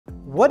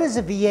What is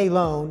a VA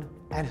loan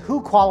and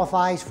who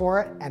qualifies for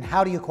it and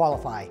how do you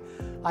qualify?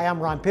 Hi, I'm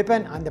Ron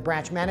Pippin. I'm the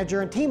branch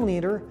manager and team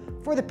leader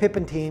for the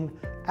Pippin team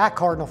at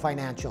Cardinal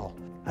Financial.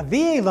 A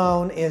VA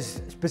loan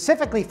is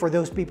specifically for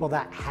those people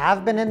that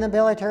have been in the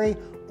military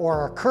or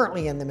are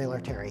currently in the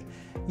military.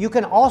 You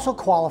can also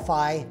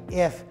qualify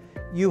if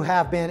you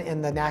have been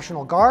in the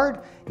National Guard,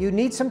 you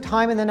need some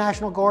time in the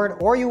National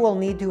Guard, or you will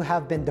need to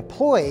have been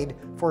deployed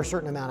for a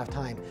certain amount of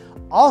time.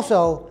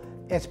 Also,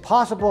 it's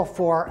possible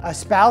for a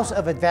spouse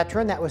of a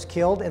veteran that was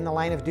killed in the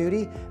line of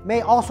duty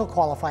may also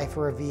qualify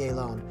for a VA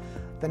loan.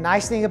 The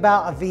nice thing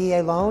about a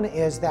VA loan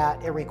is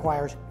that it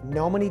requires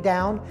no money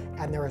down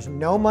and there is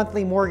no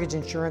monthly mortgage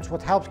insurance,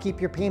 which helps keep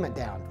your payment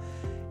down.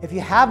 If you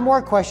have more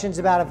questions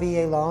about a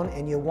VA loan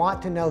and you want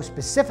to know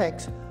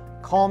specifics,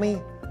 call me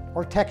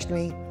or text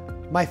me.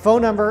 My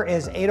phone number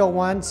is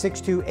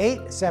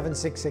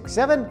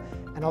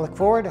 801-628-7667, and I look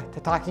forward to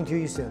talking to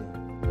you soon.